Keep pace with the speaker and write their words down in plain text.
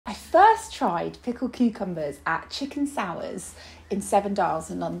first tried pickled cucumbers at Chicken Sours in Seven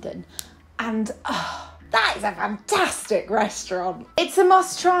Dials in London, and that is a fantastic restaurant. It's a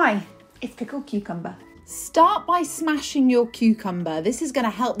must try. It's pickled cucumber. Start by smashing your cucumber. This is going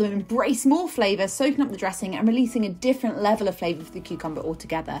to help them embrace more flavour, soaking up the dressing and releasing a different level of flavour for the cucumber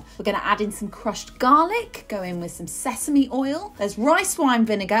altogether. We're going to add in some crushed garlic, go in with some sesame oil. There's rice wine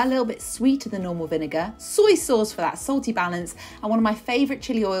vinegar, a little bit sweeter than normal vinegar, soy sauce for that salty balance, and one of my favourite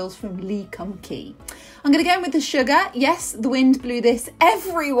chilli oils from Lee Kum Kee. I'm going to go in with the sugar. Yes, the wind blew this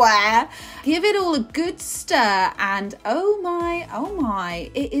everywhere. Give it all a good stir and oh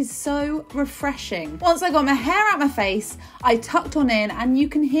my, it is so refreshing. Once I got my hair out my face, I tucked on in and you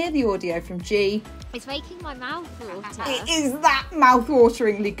can hear the audio from G. It's making my mouth water. It is that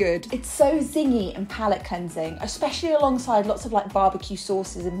mouth-wateringly good. It's so zingy and palate cleansing, especially alongside lots of like barbecue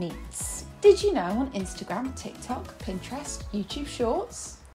sauces and meats. Did you know on Instagram, TikTok, Pinterest, YouTube Shorts,